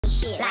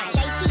shit. Like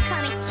JT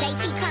coming,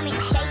 JT coming,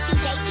 JT,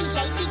 JT,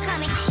 JT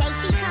coming,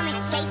 JT coming,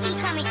 JT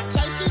coming,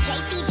 JT,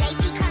 JT,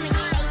 JT coming,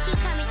 JT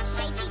coming,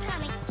 JT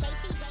coming,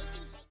 JT, JT.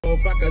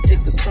 If I could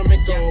take the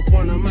stomach off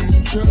one of my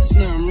trucks,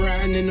 now I'm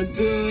riding in the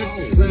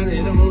goods. Line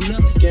it on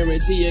up,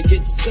 guarantee you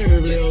get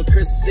served. Little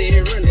Chris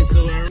said running,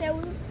 so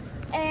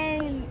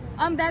and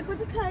I'm back with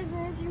the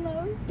cousins, you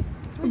know.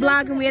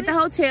 Vlogging, we at the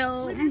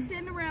hotel. We're just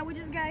sitting around, we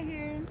just got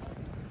here.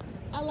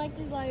 I like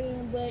this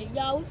lighting, but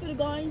y'all, we finna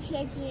go and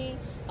check in.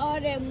 All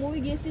that, when we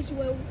get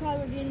situated, we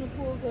probably get in the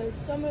pool because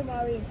some of them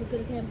already in the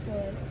pool came for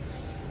us.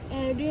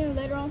 And then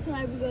later on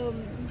tonight, we go,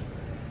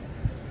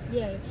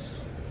 yeah.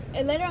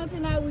 And later on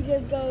tonight, we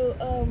just go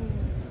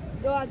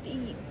out to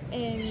eat.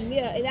 And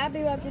yeah, and I'll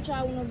be back with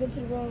y'all when I get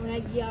to the room and I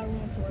give y'all a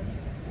room tour.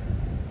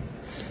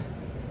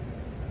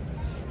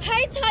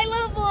 Hey,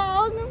 Tyler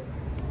vlog.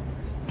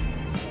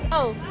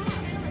 Oh.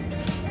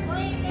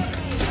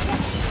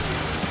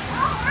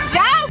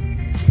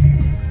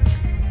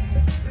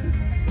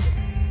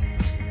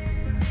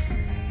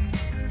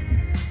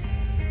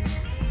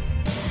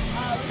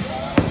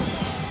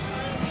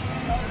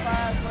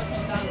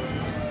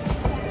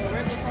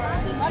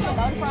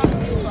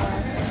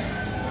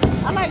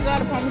 I might go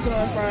to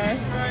Parmesan fries.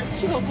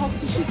 She gonna talk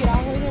till she get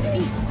all the way there to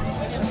eat.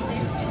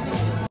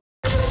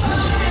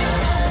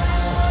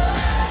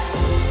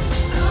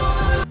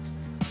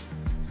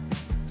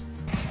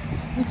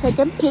 You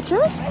taking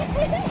pictures?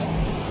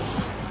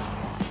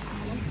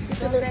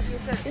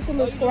 It's a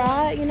little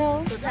squad, you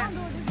know.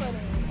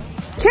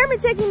 Chairman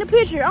taking the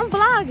picture. I'm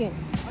vlogging.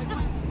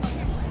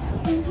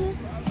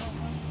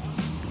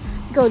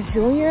 Go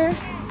Junior.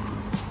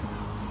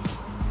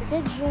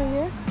 Look at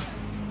Junior.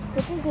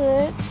 Looking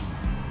good.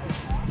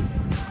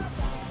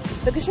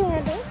 Look at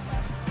Sharonda.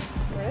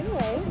 Right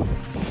away.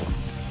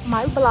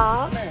 My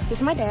vlog. This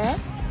is my dad.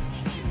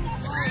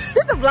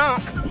 It's the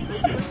vlog.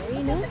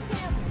 You know.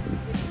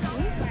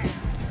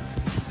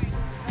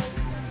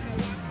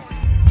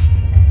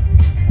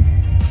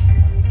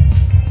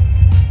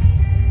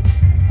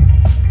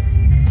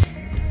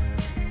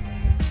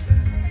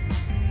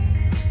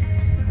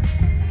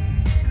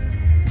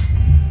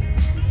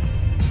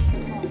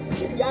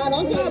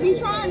 Don't y'all be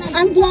trying.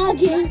 I'm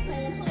vlogging.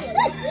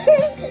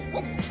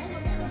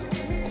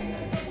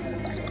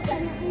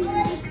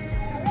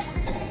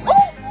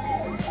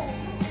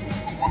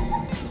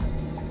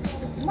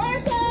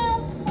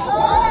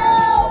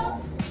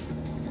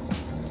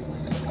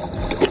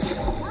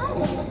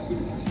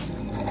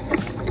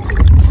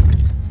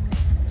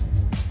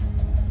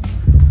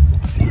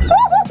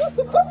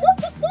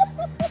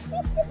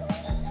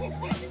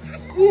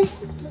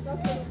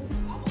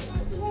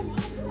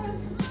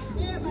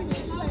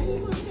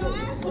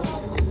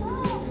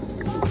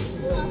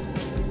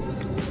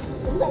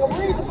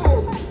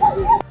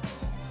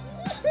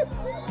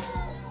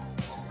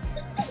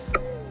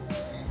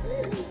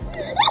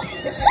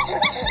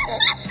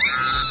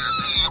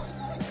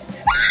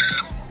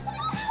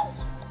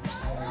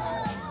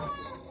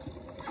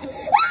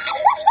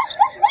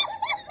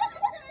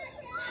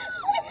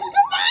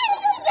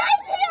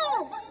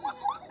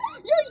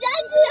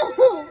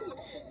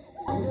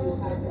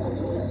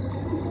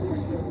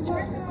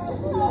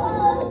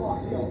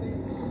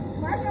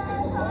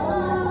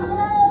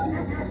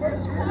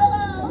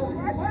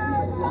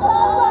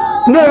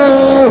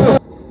 no!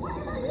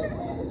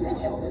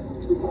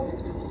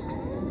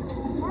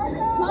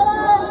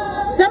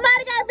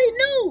 Somebody gotta be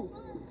new.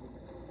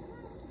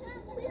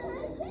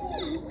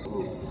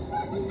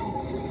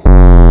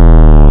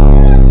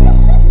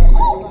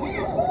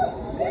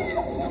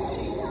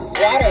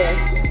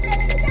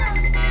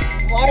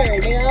 Water,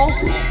 nigga.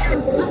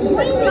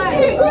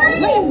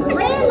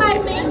 Green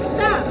light, man,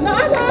 stop. No,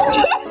 I'm not.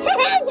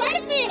 Wait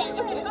a minute.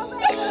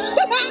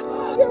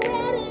 You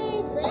ready?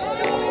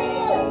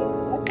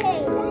 Okay.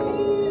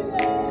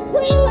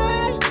 Green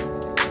light.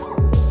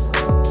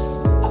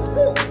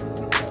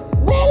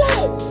 Red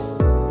light.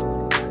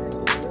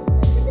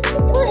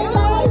 Green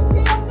light.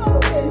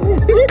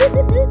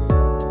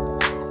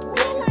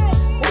 Red light.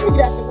 Let me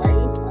get out the way.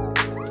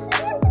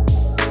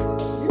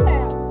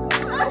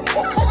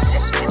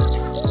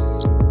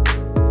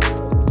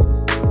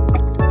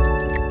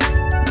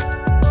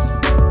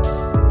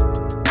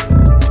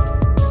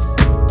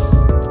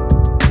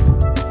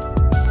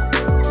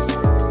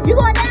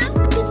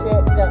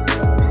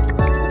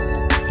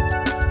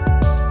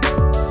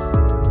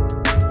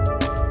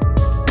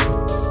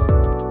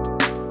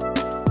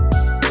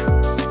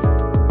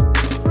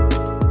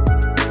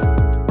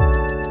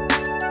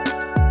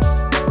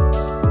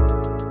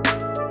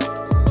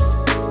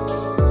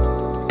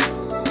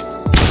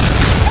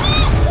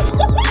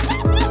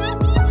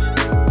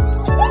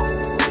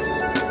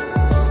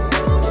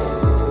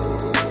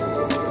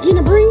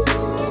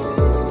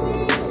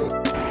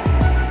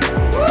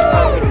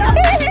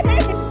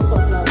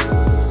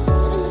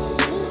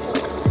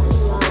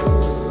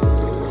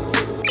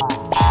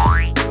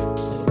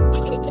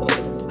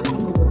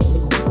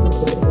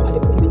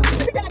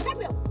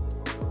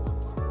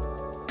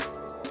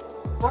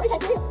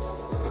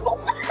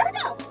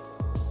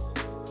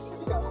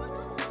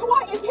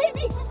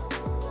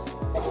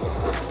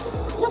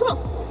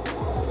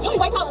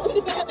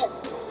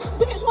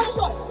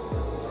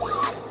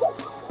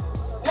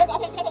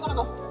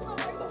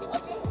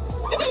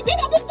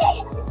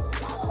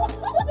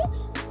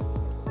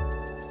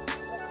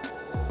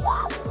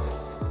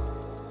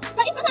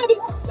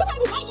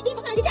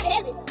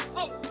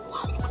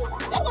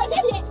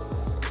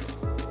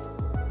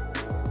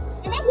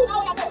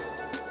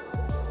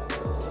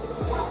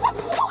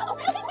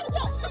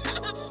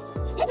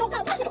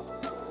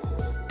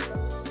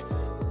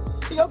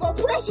 You're gonna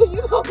pressure,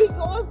 you gonna be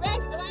going back,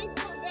 but I ain't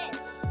going back.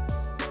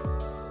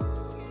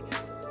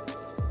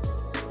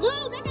 No,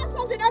 they got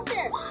something up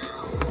there.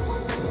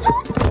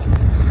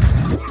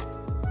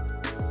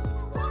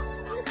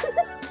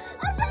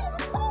 I'm trying to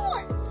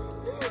record.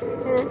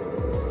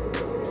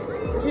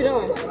 What you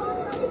doing?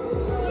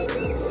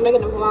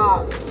 Making a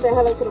vlog. Say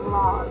hello to the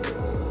vlog.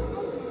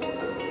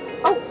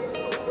 Oh,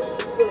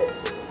 do this.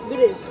 Do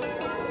this.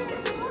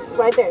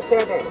 Right there. Stay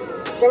right there.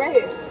 Stay right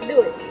here.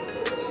 Do it.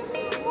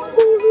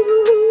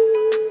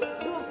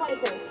 Do a funny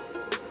face.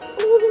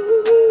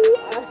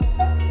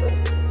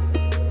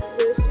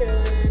 Just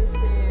chilling,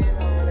 seeing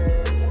water.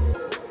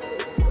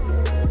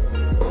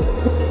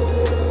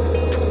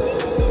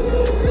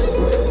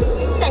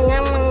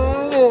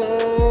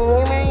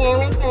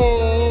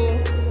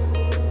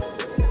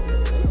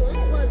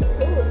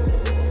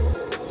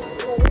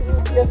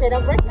 You'll say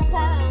don't break your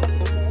time.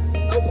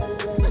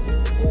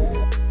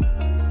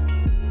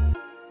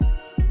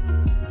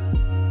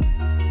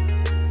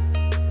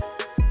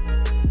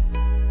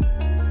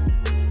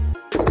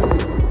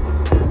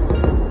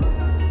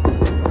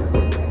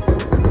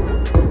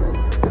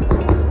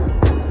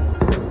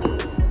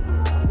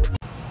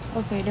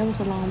 Okay, that was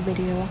a long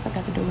video. I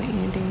forgot to do an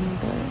ending,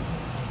 but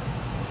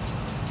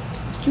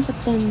give a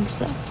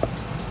thumbs up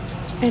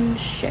and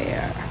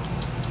share.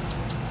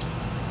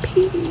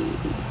 Peace.